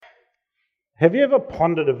Have you ever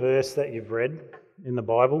pondered a verse that you've read in the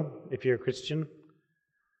Bible, if you're a Christian?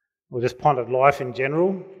 Or just pondered life in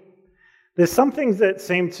general? There's some things that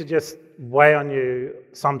seem to just weigh on you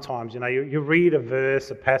sometimes. You read a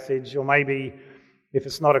verse, a passage, or maybe if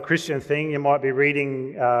it's not a Christian thing, you might be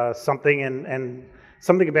reading something and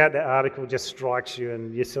something about that article just strikes you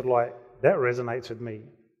and you're sort of like, that resonates with me.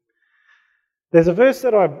 There's a verse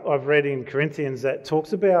that I've read in Corinthians that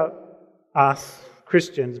talks about us,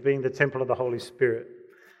 Christians, being the temple of the Holy Spirit.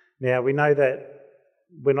 Now, we know that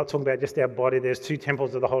we're not talking about just our body. There's two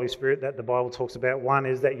temples of the Holy Spirit that the Bible talks about. One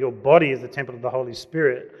is that your body is the temple of the Holy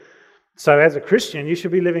Spirit. So as a Christian, you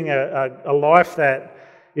should be living a life that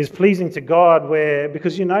is pleasing to God,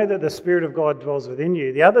 because you know that the Spirit of God dwells within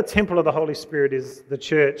you. The other temple of the Holy Spirit is the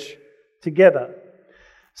church together.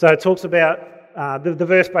 So it talks about, the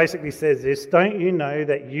verse basically says this: don't you know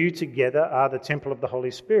that you together are the temple of the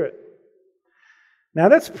Holy Spirit? Now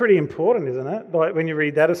that's pretty important, isn't it? Like when you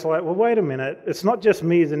read that, it's like, well, wait a minute. It's not just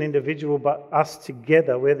me as an individual, but us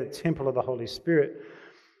together. We're the temple of the Holy Spirit.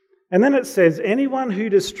 And then it says, anyone who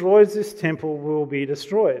destroys this temple will be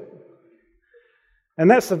destroyed. And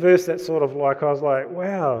that's the verse that sort of like, I was like,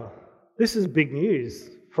 wow, this is big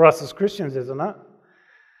news for us as Christians, isn't it?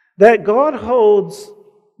 That God holds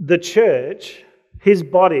the church, his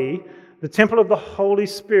body, the temple of the Holy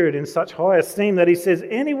Spirit, in such high esteem that he says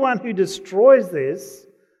anyone who destroys this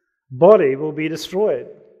body will be destroyed.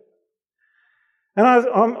 And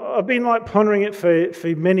I've been like pondering it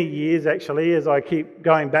for many years actually, as I keep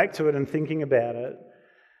going back to it and thinking about it,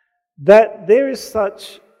 that there is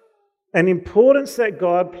such an importance that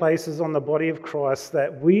God places on the body of Christ,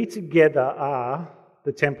 that we together are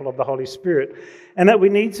the temple of the Holy Spirit, and that we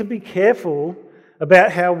need to be careful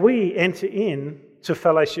about how we enter in to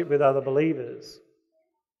fellowship with other believers.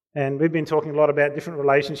 And we've been talking a lot about different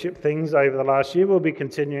relationship things over the last year. We'll be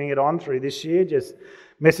continuing it on through this year, just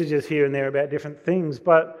messages here and there about different things.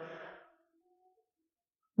 But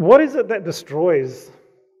what is it that destroys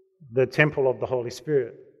the temple of the Holy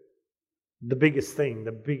Spirit? The biggest thing,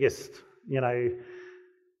 the biggest,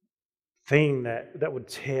 thing that would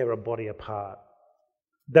tear a body apart,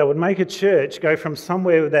 that would make a church go from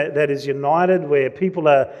somewhere that is united, where people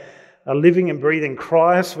are living and breathing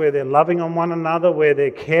Christ, where they're loving on one another, where they're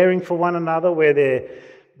caring for one another, where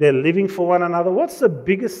they're living for one another. What's the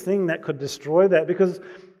biggest thing that could destroy that? Because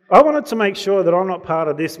I wanted to make sure that I'm not part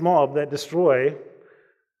of this mob that destroy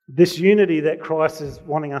this unity that Christ is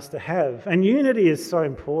wanting us to have. And unity is so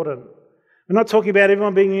important. We're not talking about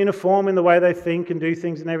everyone being uniform in the way they think and do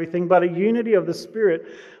things and everything, but a unity of the Spirit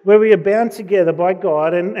where we are bound together by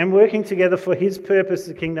God and working together for his purpose,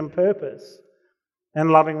 the kingdom purpose, and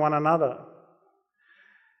loving one another.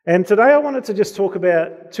 And today I wanted to just talk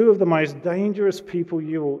about two of the most dangerous people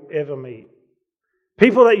you will ever meet.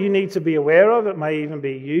 People that you need to be aware of. It may even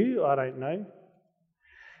be you, I don't know.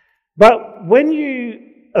 But when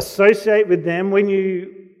you associate with them, when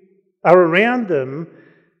you are around them,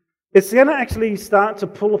 it's going to actually start to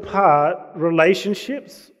pull apart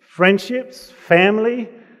relationships, friendships, family,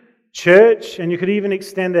 church, and you could even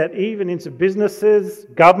extend that even into businesses,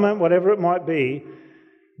 government, whatever it might be,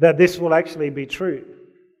 that this will actually be true.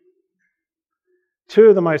 Two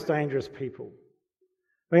of the most dangerous people.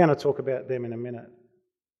 We're going to talk about them in a minute.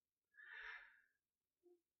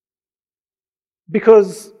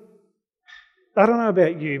 Because, I don't know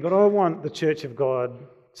about you, but I want the Church of God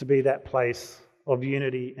to be that place of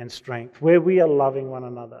unity and strength, where we are loving one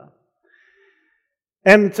another.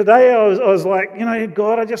 And today I was like,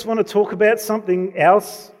 God, I just want to talk about something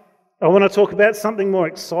else. I want to talk about something more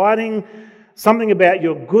exciting, something about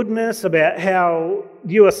your goodness, about how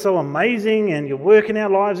you are so amazing and you work in our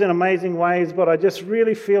lives in amazing ways, but I just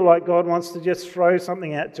really feel like God wants to just throw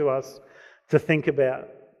something out to us to think about.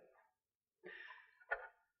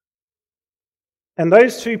 And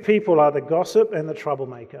those two people are the gossip and the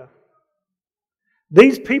troublemaker.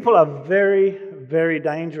 These people are very, very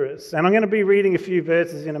dangerous. And I'm going to be reading a few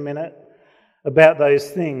verses in a minute about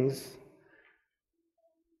those things.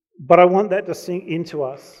 But I want that to sink into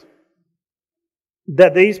us.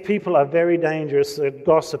 That these people are very dangerous, the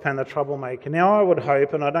gossip and the troublemaker. Now I would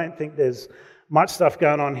hope, and I don't think there's much stuff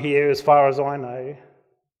going on here as far as I know.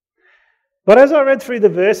 But as I read through the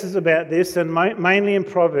verses about this, and mainly in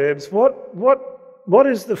Proverbs, what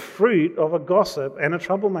is the fruit of a gossip and a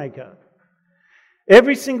troublemaker?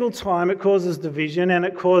 Every single time it causes division, and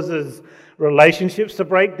it causes relationships to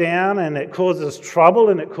break down, and it causes trouble,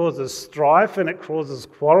 and it causes strife, and it causes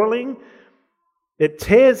quarrelling. It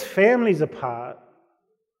tears families apart,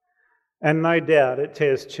 and no doubt it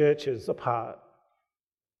tears churches apart,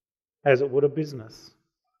 as it would a business,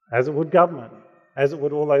 as it would government, as it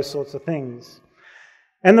would all those sorts of things.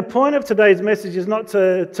 And the point of today's message is not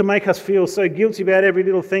to make us feel so guilty about every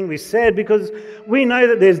little thing we said, because we know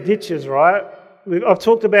that there's ditches, right? I've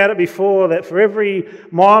talked about it before, that for every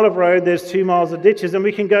mile of road there's 2 miles of ditches, and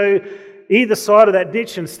we can go either side of that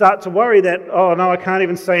ditch and start to worry that, oh no, I can't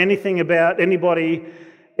even say anything about anybody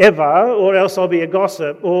ever, or else I'll be a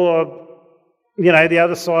gossip. Or, the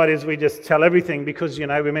other side is we just tell everything because,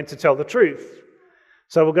 we're meant to tell the truth.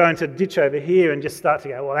 So we'll go into a ditch over here and just start to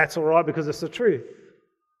go, well, that's all right because it's the truth.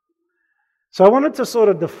 So I wanted to sort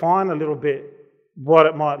of define a little bit what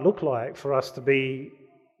it might look like for us to be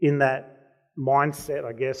in that mindset,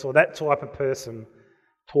 I guess, or that type of person,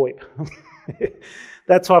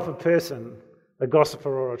 that type of person, a gossiper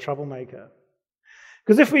or a troublemaker.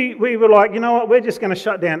 Because if we were like, you know what, we're just going to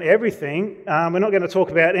shut down everything, we're not going to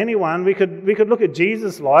talk about anyone, we could look at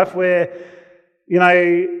Jesus' life where,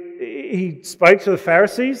 he spoke to the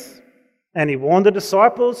Pharisees and he warned the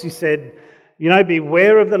disciples. He said,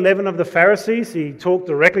 beware of the leaven of the Pharisees. He talked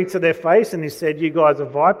directly to their face and he said, you guys are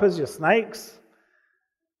vipers, you're snakes.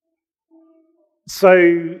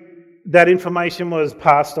 So that information was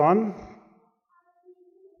passed on.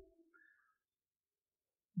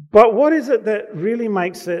 But what is it that really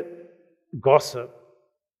makes it gossip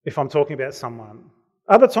if I'm talking about someone?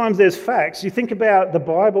 Other times there's facts. You think about the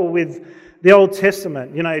Bible with the Old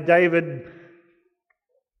Testament. David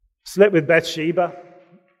slept with Bathsheba.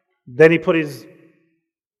 Then he put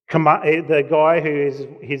the guy who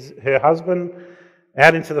is her husband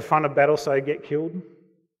out into the front of battle so he'd get killed.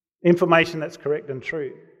 Information that's correct and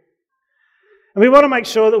true. And we want to make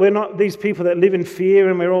sure that we're not these people that live in fear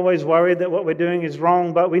and we're always worried that what we're doing is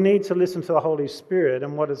wrong, but we need to listen to the Holy Spirit.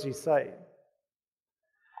 And what does he say?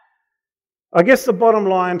 I guess the bottom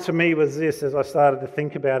line to me was this as I started to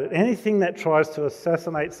think about it. Anything that tries to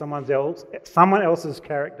assassinate someone else's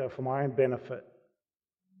character for my own benefit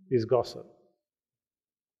is gossip.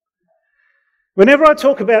 Whenever I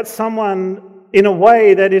talk about someone in a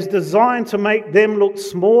way that is designed to make them look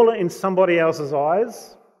smaller in somebody else's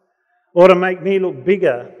eyes, or to make me look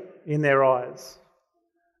bigger in their eyes,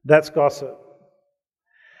 that's gossip.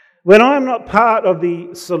 When I'm not part of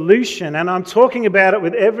the solution and I'm talking about it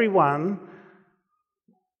with everyone,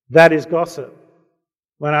 that is gossip.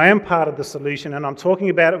 When I am part of the solution and I'm talking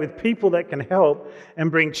about it with people that can help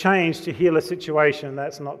and bring change to heal a situation,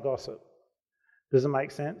 that's not gossip. Does it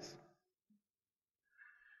make sense?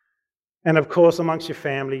 And of course, amongst your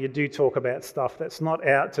family, you do talk about stuff that's not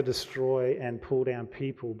out to destroy and pull down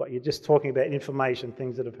people, but you're just talking about information,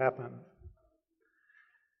 things that have happened.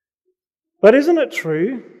 But isn't it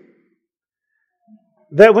true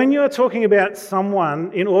that when you are talking about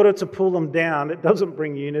someone in order to pull them down, it doesn't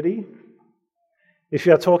bring unity? If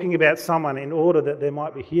you are talking about someone in order that there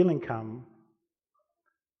might be healing come,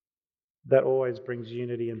 that always brings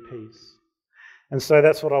unity and peace. And so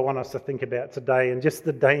that's what I want us to think about today, and just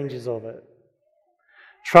the dangers of it.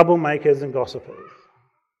 Troublemakers and gossipers.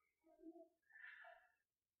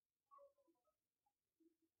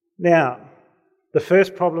 Now, the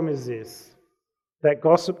first problem is this, that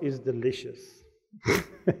gossip is delicious. Can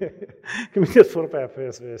we just put up our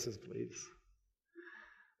first verses, please?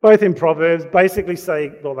 Both in Proverbs basically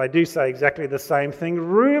say, well, they do say exactly the same thing.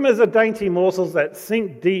 Rumours are dainty morsels that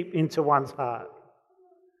sink deep into one's heart.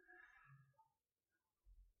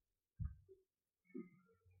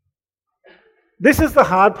 This is the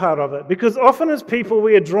hard part of it, because often as people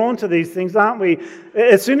we are drawn to these things, aren't we?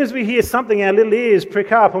 As soon as we hear something, our little ears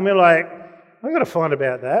prick up and we're like, I've got to find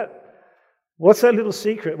about that. What's that little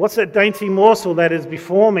secret? What's that dainty morsel that is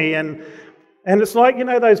before me? And it's like,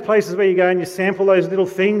 those places where you go and you sample those little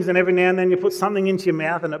things and every now and then you put something into your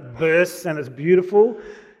mouth and it bursts and it's beautiful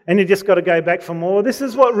and you just got to go back for more. This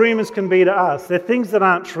is what rumours can be to us. They're things that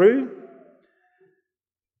aren't true.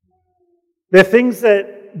 They're things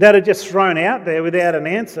that are just thrown out there without an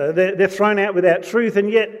answer. They're thrown out without truth,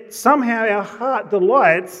 and yet somehow our heart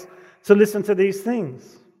delights to listen to these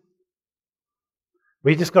things.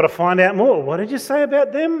 We just got to find out more. What did you say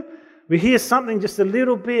about them? We hear something just a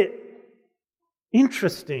little bit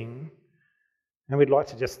interesting, and we'd like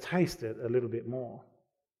to just taste it a little bit more.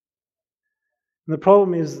 And the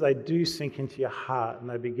problem is they do sink into your heart and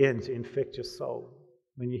they begin to infect your soul.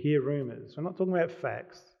 When you hear rumours, we're not talking about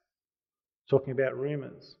facts. Talking about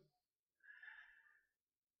rumours.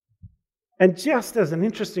 And just as an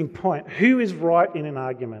interesting point, who is right in an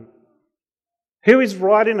argument? Who is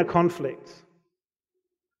right in a conflict?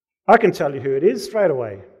 I can tell you who it is straight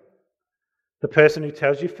away. The person who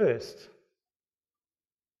tells you first.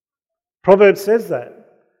 Proverbs says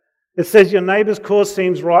that. It says your neighbour's cause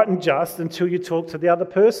seems right and just until you talk to the other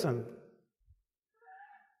person.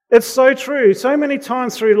 It's so true. So many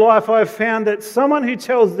times through life I've found that someone who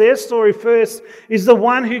tells their story first is the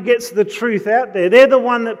one who gets the truth out there. They're the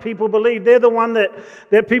one that people believe. They're the one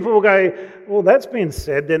that people will go, well, that's been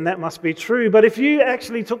said, then that must be true. But if you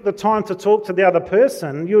actually took the time to talk to the other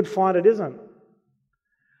person, you would find it isn't.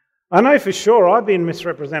 I know for sure I've been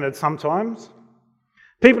misrepresented sometimes.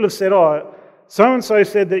 People have said, oh, so-and-so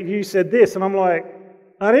said that you said this. And I'm like,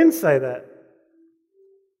 I didn't say that.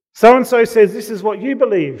 So-and-so says this is what you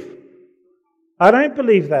believe. I don't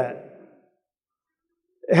believe that.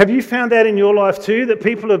 Have you found that in your life too, that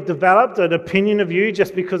people have developed an opinion of you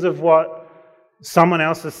just because of what someone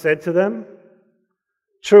else has said to them?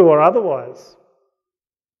 True or otherwise.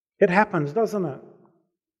 It happens, doesn't it?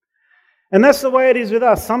 And that's the way it is with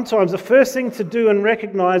us. Sometimes the first thing to do and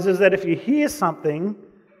recognise is that if you hear something,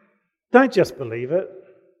 don't just believe it.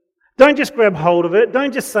 Don't just grab hold of it.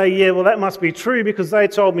 Don't just say, yeah, well, that must be true because they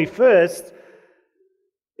told me first.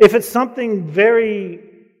 If it's something very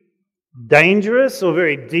dangerous or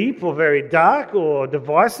very deep or very dark or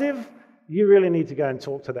divisive, you really need to go and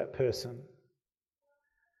talk to that person.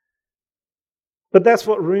 But that's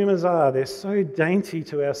what rumours are. They're so dainty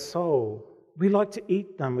to our soul. We like to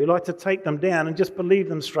eat them. We like to take them down and just believe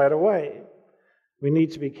them straight away. We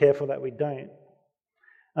need to be careful that we don't.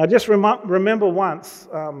 I just remember once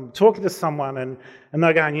talking to someone and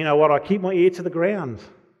they're going, you know what, I keep my ear to the ground.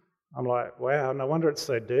 I'm like, wow, no wonder it's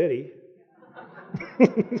so dirty.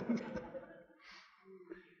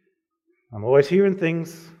 I'm always hearing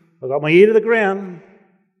things. I've got my ear to the ground.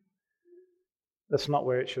 That's not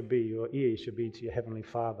where it should be. Your ear should be to your Heavenly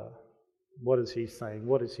Father. What is He saying?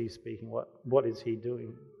 What is He speaking? What is He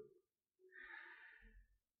doing?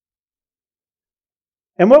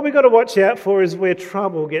 And what we've got to watch out for is where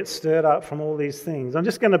trouble gets stirred up from all these things. I'm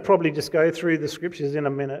just going to probably just go through the scriptures in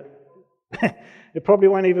a minute. It probably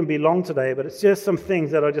won't even be long today, but it's just some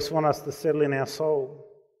things that I just want us to settle in our soul.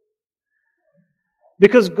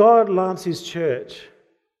 Because God loves His church.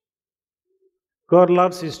 God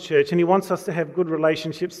loves His church and He wants us to have good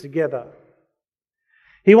relationships together.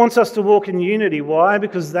 He wants us to walk in unity. Why?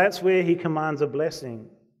 Because that's where He commands a blessing.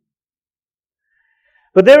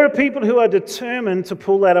 But there are people who are determined to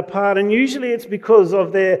pull that apart, and usually it's because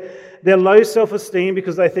of their low self-esteem,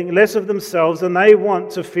 because they think less of themselves and they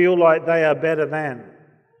want to feel like they are better than.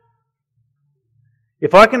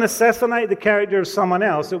 If I can assassinate the character of someone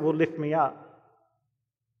else, it will lift me up.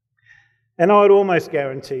 And I would almost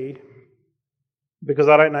guarantee, because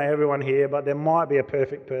I don't know everyone here, but there might be a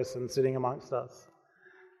perfect person sitting amongst us,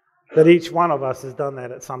 that each one of us has done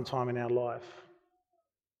that at some time in our life.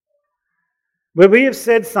 Where we have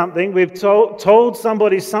said something, we've told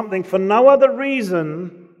somebody something for no other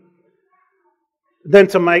reason than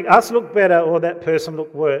to make us look better or that person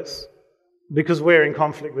look worse, because we're in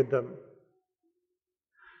conflict with them.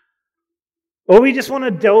 Or we just want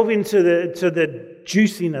to delve into the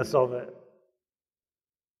juiciness of it.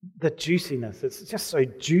 The juiciness. It's just so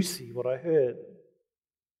juicy what I heard.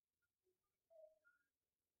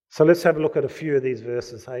 So let's have a look at a few of these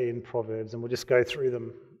verses, in Proverbs, and we'll just go through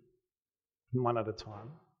them one at a time.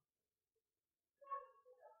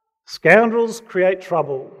 Scoundrels create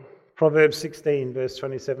trouble. Proverbs 16, verse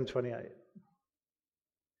 27-28.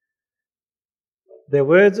 Their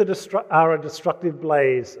words are a destructive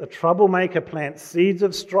blaze. A troublemaker plants seeds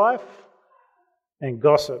of strife, and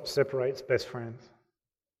gossip separates best friends.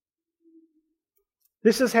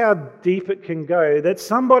 This is how deep it can go, that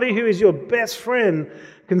somebody who is your best friend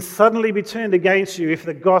can suddenly be turned against you if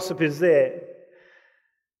the gossip is there.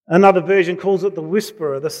 Another version calls it the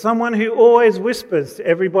whisperer, the someone who always whispers to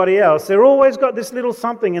everybody else. They've always got this little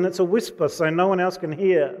something and it's a whisper so no one else can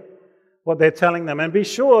hear what they're telling them. And be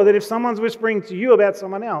sure that if someone's whispering to you about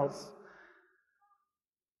someone else,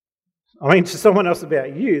 to someone else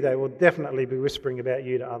about you, they will definitely be whispering about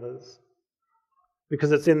you to others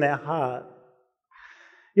because it's in their heart.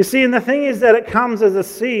 You see, and the thing is that it comes as a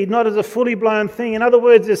seed, not as a fully blown thing. In other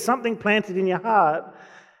words, there's something planted in your heart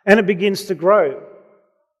and it begins to grow.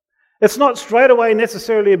 It's not straight away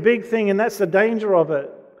necessarily a big thing, and that's the danger of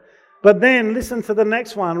it. But then listen to the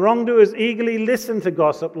next one. Wrongdoers eagerly listen to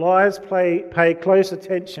gossip. Liars pay close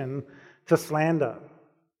attention to slander.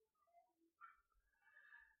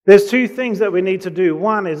 There's two things that we need to do.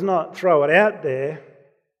 One is not throw it out there.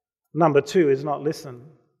 Number two is not listen.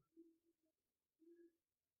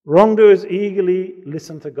 Wrongdoers eagerly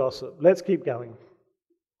listen to gossip. Let's keep going.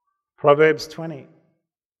 Proverbs 20.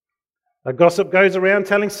 A gossip goes around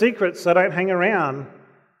telling secrets, so don't hang around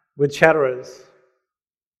with chatterers.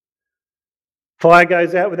 Fire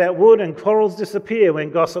goes out without wood and quarrels disappear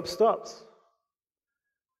when gossip stops.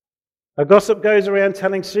 A gossip goes around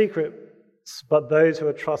telling secret. but those who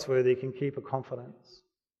are trustworthy can keep a confidence.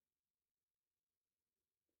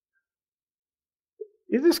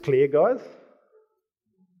 Is this clear, guys?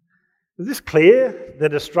 Is this clear, the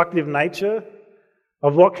destructive nature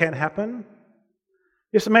of what can happen?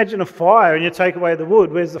 Just imagine a fire and you take away the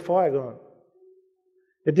wood. Where's the fire gone?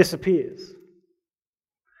 It disappears.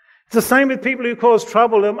 It's the same with people who cause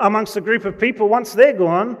trouble amongst a group of people. Once they're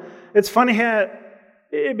gone, it's funny how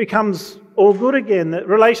it becomes all good again, that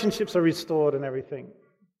relationships are restored and everything.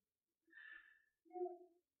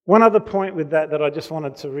 One other point with that I just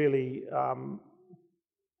wanted to really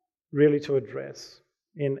to address,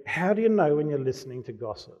 in how do you know when you're listening to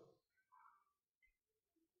gossip?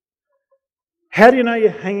 How do you know you're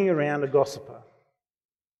hanging around a gossiper?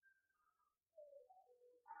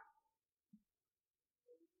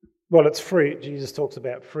 Well, it's fruit. Jesus talks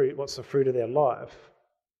about fruit. What's the fruit of their life?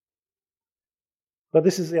 But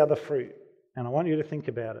this is the other fruit, and I want you to think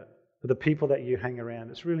about it. For the people that you hang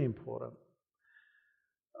around, it's really important.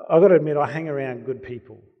 I've got to admit, I hang around good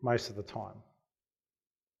people most of the time.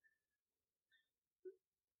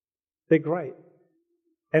 They're great.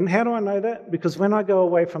 And how do I know that? Because when I go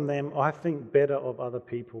away from them, I think better of other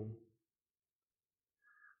people.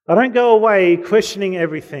 I don't go away questioning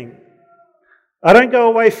everything. I don't go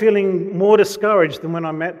away feeling more discouraged than when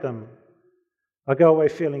I met them. I go away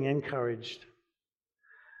feeling encouraged.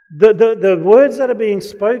 The words that are being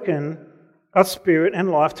spoken are spirit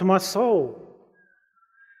and life to my soul.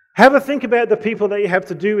 Have a think about the people that you have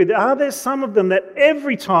to do with. Are there some of them that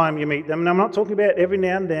every time you meet them, and I'm not talking about every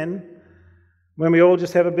now and then, when we all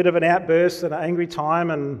just have a bit of an outburst and an angry time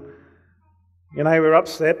and, we're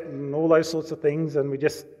upset and all those sorts of things and we're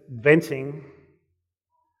just venting.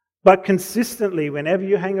 But consistently, whenever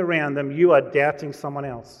you hang around them, you are doubting someone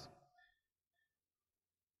else.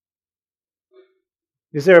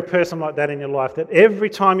 Is there a person like that in your life that every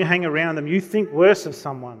time you hang around them, you think worse of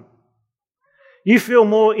someone? You feel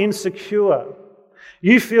more insecure.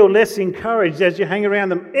 You feel less encouraged as you hang around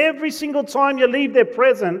them. Every single time you leave their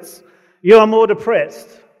presence, you are more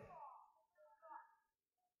depressed.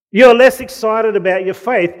 You're less excited about your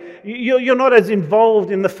faith. You're not as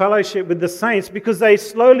involved in the fellowship with the saints because they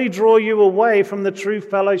slowly draw you away from the true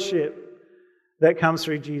fellowship that comes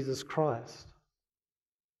through Jesus Christ.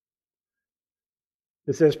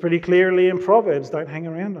 It says pretty clearly in Proverbs, don't hang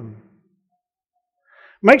around them.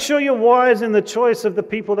 Make sure you're wise in the choice of the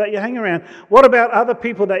people that you hang around. What about other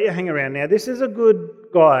people that you hang around? Now, this is a good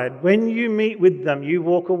guide. When you meet with them, you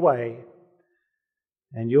walk away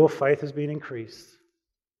and your faith has been increased.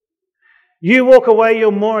 You walk away,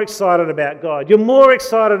 you're more excited about God. You're more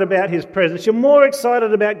excited about His presence. You're more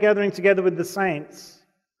excited about gathering together with the saints.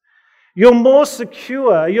 You're more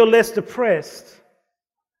secure. You're less depressed.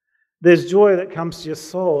 There's joy that comes to your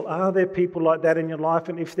soul. Are there people like that in your life?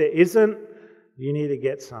 And if there isn't, you need to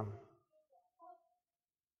get some.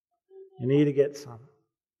 You need to get some.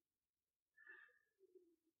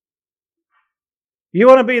 You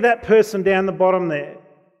want to be that person down the bottom there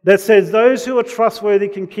that says those who are trustworthy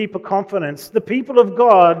can keep a confidence. The people of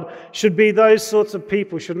God should be those sorts of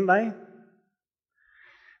people, shouldn't they?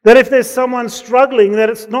 That if there's someone struggling, that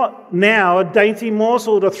it's not now a dainty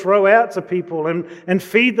morsel to throw out to people and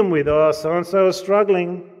feed them with. Oh, so-and-so is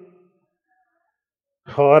struggling.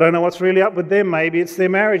 Oh, I don't know what's really up with them. Maybe it's their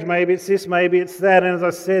marriage. Maybe it's this. Maybe it's that. And as I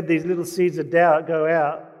said, these little seeds of doubt go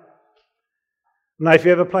out. Now, if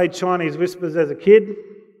you ever played Chinese whispers as a kid,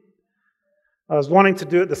 I was wanting to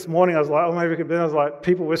do it this morning. I was like, oh, maybe we could do it. I was like,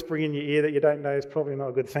 people whispering in your ear that you don't know is probably not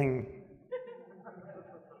a good thing.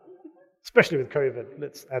 Especially with COVID,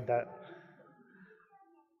 let's add that.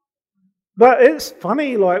 But it's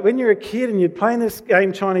funny, like when you're a kid and you're playing this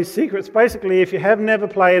game Chinese Secrets, basically if you have never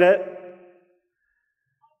played it,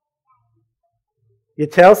 you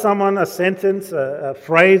tell someone a sentence, a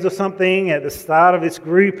phrase or something at the start of this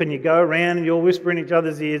group and you go around and you're whispering in each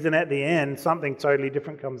other's ears and at the end something totally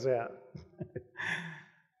different comes out.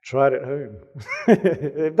 Try it at home.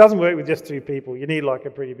 It doesn't work with just two people. You need like a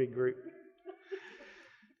pretty big group.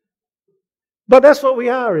 But that's what we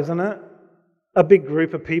are, isn't it? A big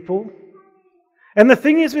group of people. And the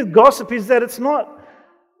thing is with gossip is that it's not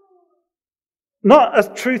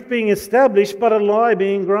a truth being established, but a lie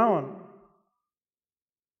being grown.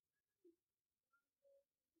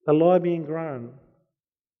 A lie being grown.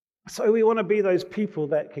 So we want to be those people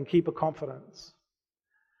that can keep a confidence.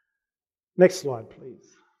 Next slide, please.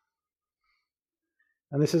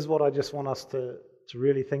 And this is what I just want us to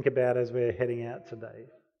really think about as we're heading out today.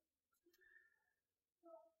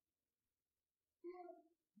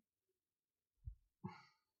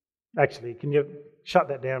 Actually, can you shut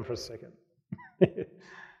that down for a second?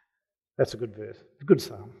 That's a good verse, a good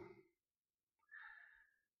psalm.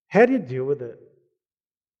 How do you deal with it?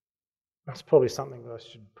 That's probably something that I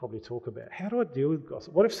should probably talk about. How do I deal with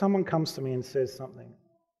gossip? What if someone comes to me and says something?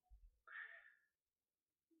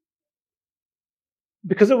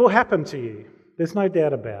 Because it will happen to you. There's no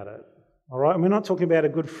doubt about it. All right? And we're not talking about a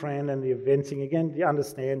good friend and the venting. Again, you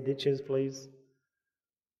understand, ditches, please.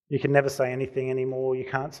 You can never say anything anymore. You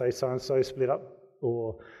can't say so-and-so split up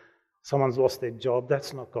or someone's lost their job.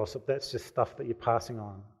 That's not gossip. That's just stuff that you're passing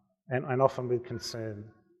on, and often with concern.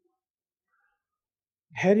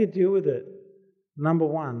 How do you deal with it? Number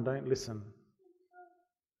one, don't listen.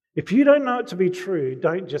 If you don't know it to be true,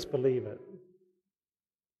 don't just believe it.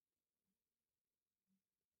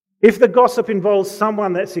 If the gossip involves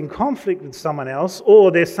someone that's in conflict with someone else,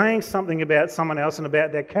 or they're saying something about someone else and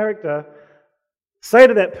about their character, say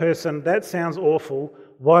to that person, that sounds awful,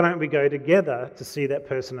 why don't we go together to see that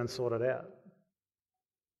person and sort it out?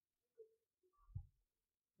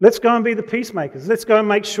 Let's go and be the peacemakers. Let's go and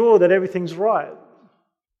make sure that everything's right.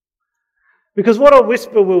 Because what a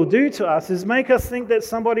whisper will do to us is make us think that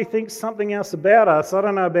somebody thinks something else about us. I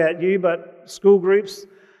don't know about you, but school groups,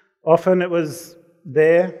 often it was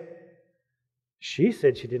there. She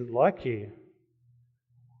said she didn't like you.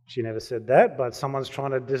 She never said that, but someone's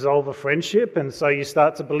trying to dissolve a friendship, and so you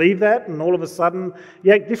start to believe that, and all of a sudden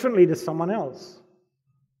you act differently to someone else.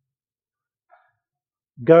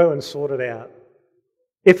 Go and sort it out.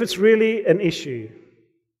 If it's really an issue,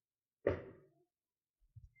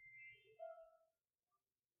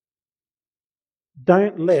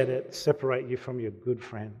 don't let it separate you from your good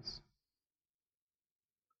friends.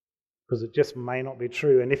 Because it just may not be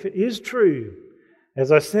true. And if it is true,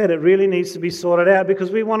 as I said, it really needs to be sorted out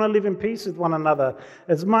because we want to live in peace with one another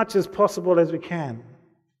as much as possible as we can.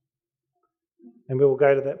 And we will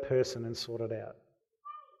go to that person and sort it out.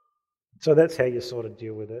 So that's how you sort of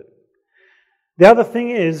deal with it. The other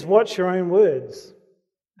thing is, watch your own words.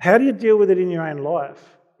 How do you deal with it in your own life?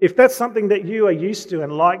 If that's something that you are used to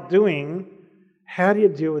and like doing, how do you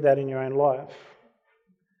deal with that in your own life?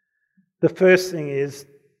 The first thing is,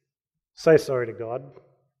 say sorry to God.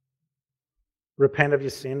 Repent of your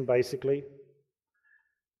sin, basically.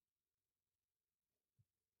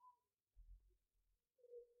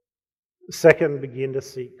 Second, begin to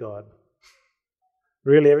seek God.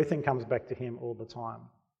 Really, everything comes back to Him all the time.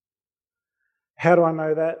 How do I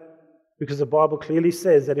know that? Because the Bible clearly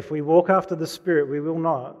says that if we walk after the Spirit, we will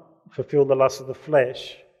not fulfill the lust of the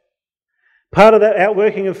flesh. Part of that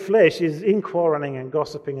outworking of flesh is in quarrelling and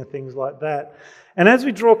gossiping and things like that. And as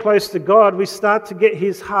we draw close to God, we start to get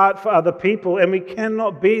His heart for other people, and we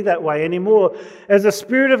cannot be that way anymore. As the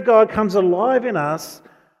Spirit of God comes alive in us,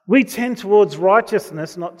 we tend towards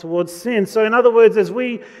righteousness, not towards sin. So in other words, as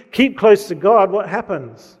we keep close to God, what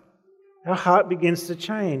happens? Our heart begins to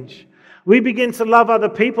change. We begin to love other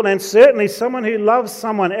people, and certainly someone who loves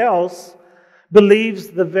someone else believes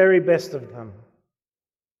the very best of them.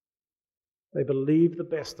 They believe the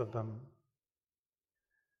best of them.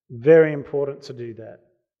 Very important to do that.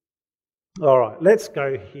 All right, let's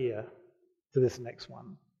go here to this next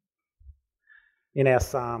one. In our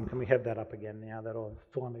psalm, can we have that up again now that I've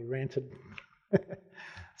finally ranted?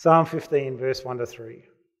 Psalm 15, verse 1 to 3.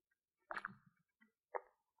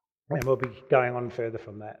 And we'll be going on further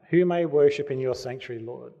from that. Who may worship in your sanctuary,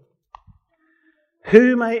 Lord?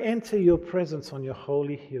 Who may enter your presence on your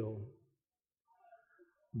holy hill?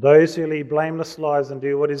 Those who lead blameless lives and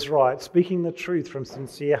do what is right, speaking the truth from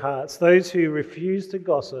sincere hearts. Those who refuse to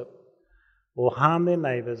gossip or harm their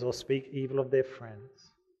neighbours or speak evil of their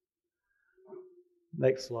friends.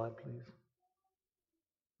 Next slide, please.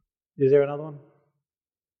 Is there another one?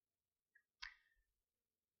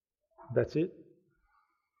 That's it?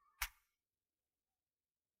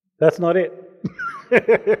 That's not it.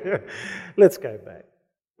 Let's go back.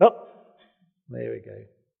 Oh, there we go.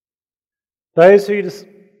 Those who just...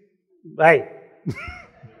 Hey,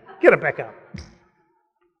 get it back up.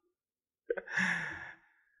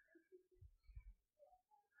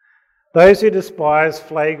 Those who despise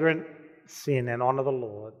flagrant sin and honour the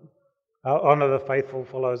Lord, honour the faithful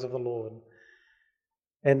followers of the Lord,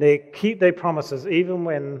 and they keep their promises even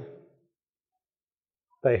when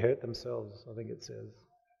they hurt themselves, I think it says.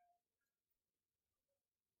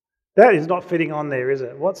 That is not fitting on there, is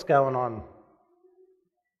it? What's going on?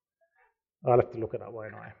 I'll have to look it up,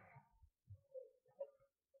 won't I?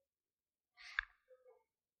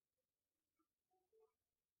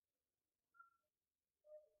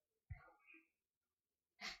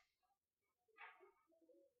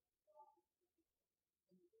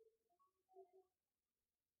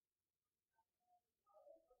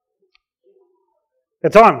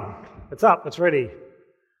 It's on. It's up. It's ready.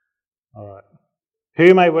 All right.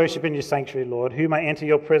 Who may worship in your sanctuary, Lord? Who may enter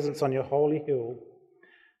your presence on your holy hill?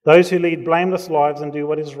 Those who lead blameless lives and do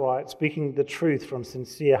what is right, speaking the truth from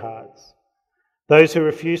sincere hearts. Those who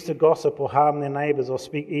refuse to gossip or harm their neighbours or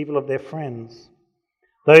speak evil of their friends.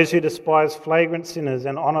 Those who despise flagrant sinners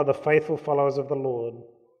and honour the faithful followers of the Lord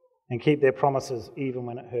and keep their promises even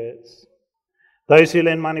when it hurts. Those who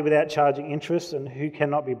lend money without charging interest and who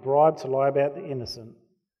cannot be bribed to lie about the innocent.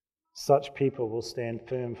 Such people will stand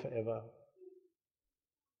firm forever.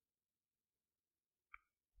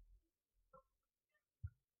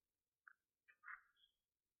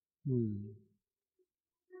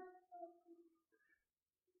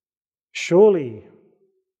 Surely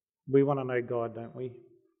we want to know God, don't we?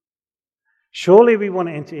 Surely we want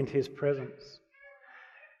to enter into his presence.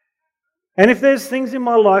 And if there's things in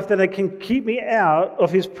my life that can keep me out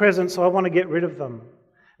of his presence, I want to get rid of them.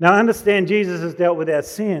 Now I understand Jesus has dealt with our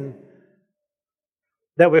sin,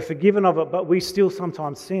 that we're forgiven of it, but we still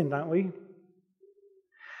sometimes sin, don't we?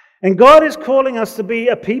 And God is calling us to be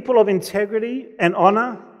a people of integrity and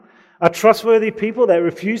honour, a trustworthy people that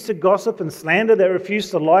refuse to gossip and slander, that refuse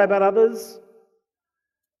to lie about others.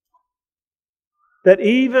 That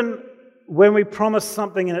even when we promise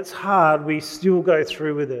something and it's hard, we still go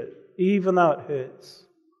through with it, even though it hurts.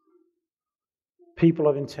 People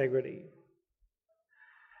of integrity.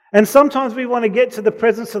 And sometimes we want to get to the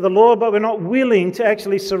presence of the Lord, but we're not willing to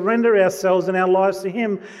actually surrender ourselves and our lives to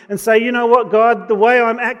him and say, you know what, God, the way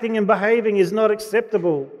I'm acting and behaving is not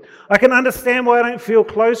acceptable. I can understand why I don't feel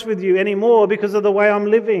close with you anymore because of the way I'm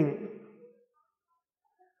living.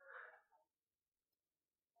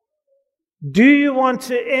 Do you want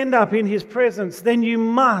to end up in his presence? Then you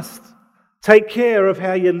must take care of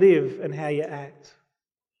how you live and how you act.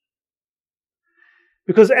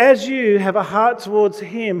 Because as you have a heart towards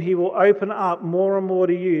him, he will open up more and more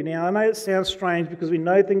to you. Now, I know it sounds strange because we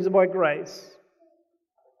know things are by grace.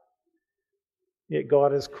 Yet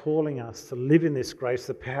God is calling us to live in this grace,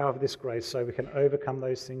 the power of this grace, so we can overcome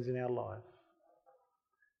those things in our life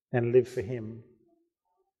and live for him.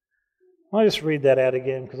 I'll just read that out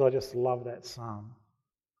again because I just love that psalm.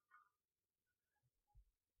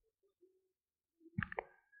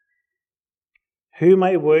 Who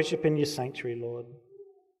may worship in your sanctuary, Lord?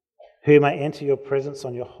 Who may enter your presence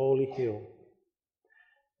on your holy hill?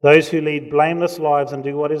 Those who lead blameless lives and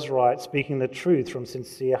do what is right, speaking the truth from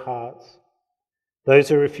sincere hearts. Those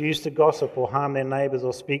who refuse to gossip or harm their neighbours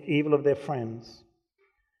or speak evil of their friends.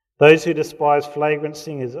 Those who despise flagrant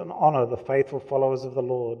singers and honour the faithful followers of the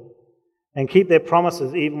Lord and keep their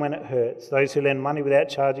promises even when it hurts. Those who lend money without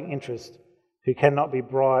charging interest, who cannot be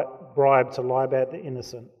bribed to lie about the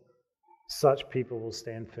innocent. Such people will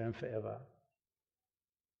stand firm forever.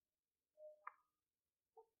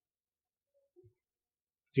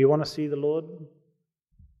 Do you want to see the Lord? Do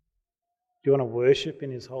you want to worship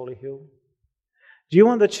in his holy hill? Do you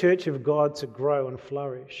want the church of God to grow and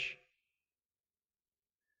flourish?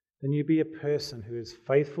 Then you be a person who is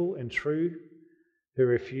faithful and true, who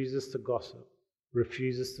refuses to gossip,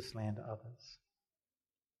 refuses to slander others.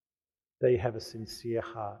 They have a sincere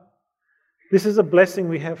heart. This is a blessing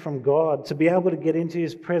we have from God, to be able to get into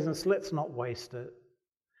his presence. Let's not waste it.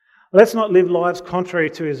 Let's not live lives contrary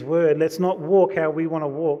to his word. Let's not walk how we want to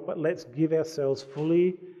walk, but let's give ourselves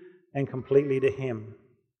fully and completely to him.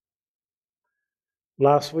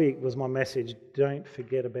 Last week was my message, don't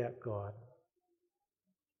forget about God.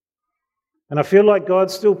 And I feel like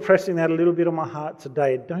God's still pressing that a little bit on my heart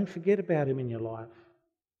today. Don't forget about him in your life.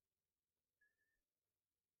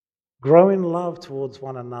 Grow in love towards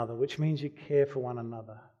one another, which means you care for one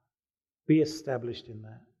another. Be established in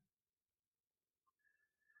that.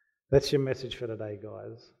 That's your message for today,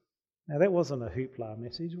 guys. Now, that wasn't a hoopla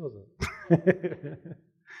message, was it?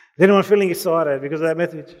 Is anyone feeling excited because of that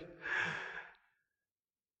message?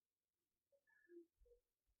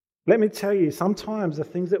 Let me tell you, sometimes the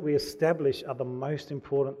things that we establish are the most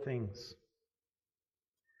important things.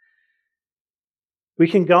 We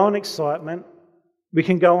can go on excitement. We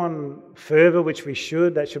can go on fervour, which we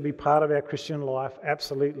should. That should be part of our Christian life,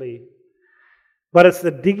 absolutely. But it's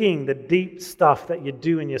the digging, the deep stuff that you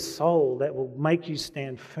do in your soul that will make you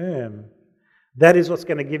stand firm. That is what's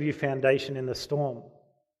going to give you foundation in the storm.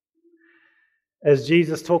 As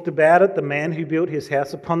Jesus talked about it, the man who built his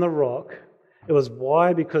house upon the rock, it was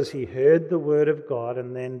why? Because he heard the word of God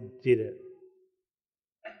and then did it.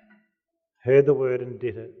 Heard the word and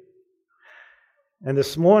did it. And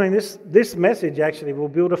this morning, this message actually will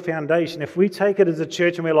build a foundation. If we take it as a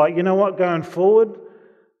church and we're like, you know what, going forward,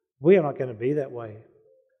 we are not going to be that way.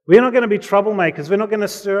 We're not going to be troublemakers. We're not going to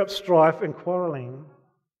stir up strife and quarrelling.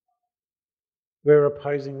 We're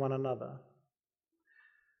opposing one another.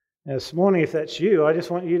 Now, this morning, if that's you, I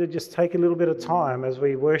just want you to just take a little bit of time as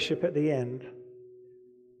we worship at the end.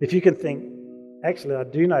 If you can think, actually, I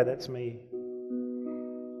do know that's me.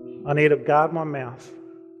 I need to guard my mouth.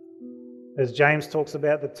 As James talks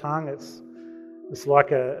about the tongue, it's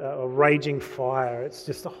like a raging fire. It's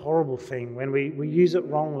just a horrible thing when we use it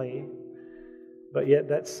wrongly, but yet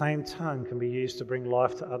that same tongue can be used to bring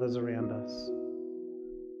life to others around us.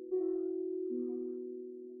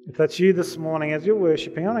 If that's you this morning, as you're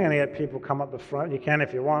worshipping, I'm not going to get people come up the front. You can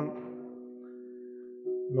if you want.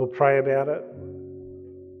 We'll pray about it,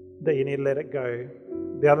 that you need to let it go.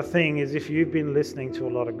 The other thing is, if you've been listening to a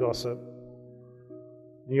lot of gossip,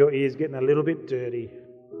 and your ear's getting a little bit dirty,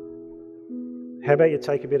 how about you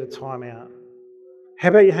take a bit of time out? How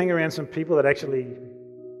about you hang around some people that actually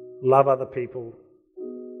love other people,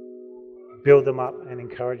 build them up and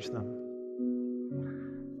encourage them?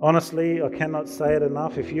 Honestly, I cannot say it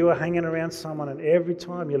enough. If you are hanging around someone and every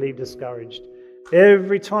time you leave discouraged,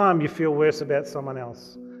 every time you feel worse about someone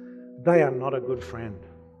else, they are not a good friend.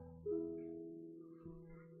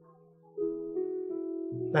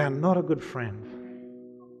 They are not a good friend.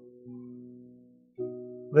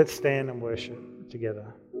 Let's stand and worship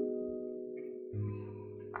together.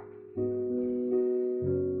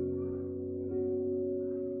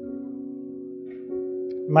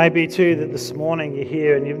 Maybe too that this morning you're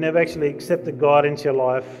here and you've never actually accepted God into your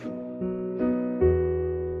life.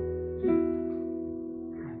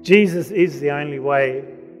 Jesus is the only way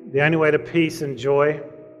to peace and joy,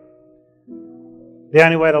 the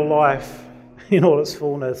only way to life in all its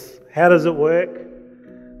fullness. How does it work?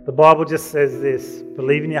 The Bible just says this: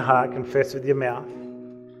 believe in your heart, confess with your mouth.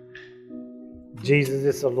 Jesus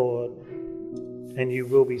is the Lord, and you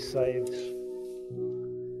will be saved.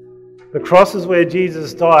 The cross is where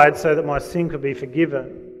Jesus died so that my sin could be forgiven.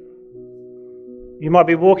 You might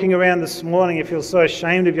be walking around this morning, you feel so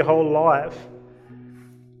ashamed of your whole life.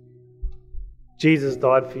 Jesus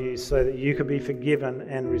died for you so that you could be forgiven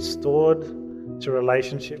and restored to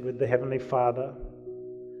relationship with the Heavenly Father.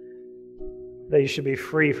 That you should be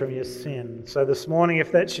free from your sin. So this morning,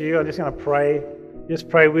 if that's you, I'm just going to pray. Just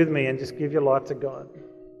pray with me and just give your life to God.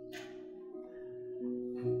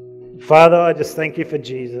 Father, I just thank you for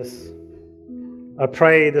Jesus. I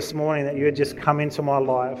pray this morning that you would just come into my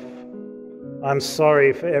life. I'm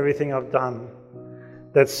sorry for everything I've done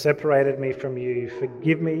that's separated me from you.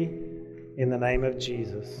 Forgive me in the name of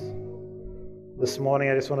Jesus. This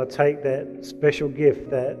morning I just want to take that special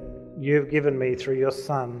gift that you've given me through your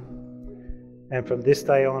Son, and from this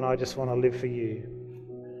day on I just want to live for you.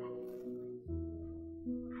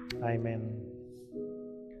 Amen.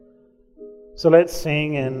 So let's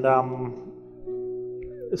sing, and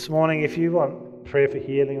this morning if you want prayer for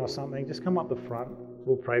healing or something, just come up the front.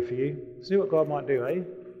 We'll pray for you. See what God might do, eh?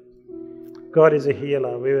 God is a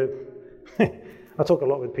healer. I talk a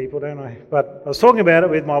lot with people, don't I? But I was talking about it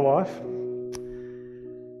with my wife.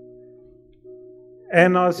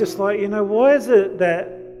 And I was just like, why is it that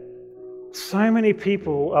so many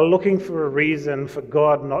people are looking for a reason for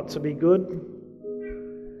God not to be good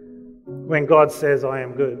when God says, I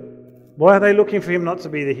am good? Why are they looking for him not to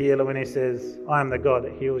be the healer when he says, I am the God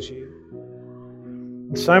that heals you?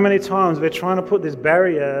 And so many times we're trying to put this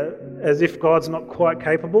barrier as if God's not quite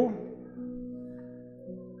capable.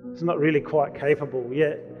 He's not really quite capable,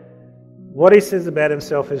 yet what he says about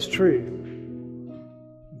himself is true.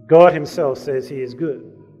 God himself says he is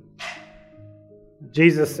good.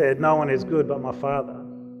 Jesus said, no one is good but my Father.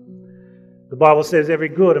 The Bible says every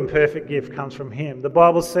good and perfect gift comes from him. The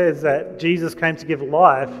Bible says that Jesus came to give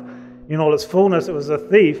life in all its fullness. It was a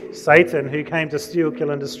thief, Satan, who came to steal, kill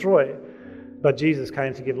and destroy. But Jesus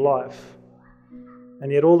came to give life.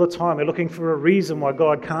 And yet all the time we're looking for a reason why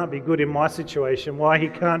God can't be good in my situation, why he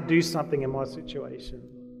can't do something in my situation.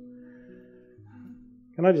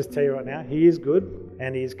 Can I just tell you right now, he is good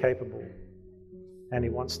and he is capable. And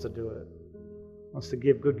he wants to do it. He wants to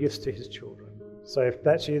give good gifts to his children. So if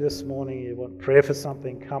that's you this morning, you want prayer for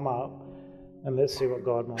something, come up and let's see what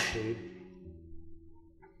God might do.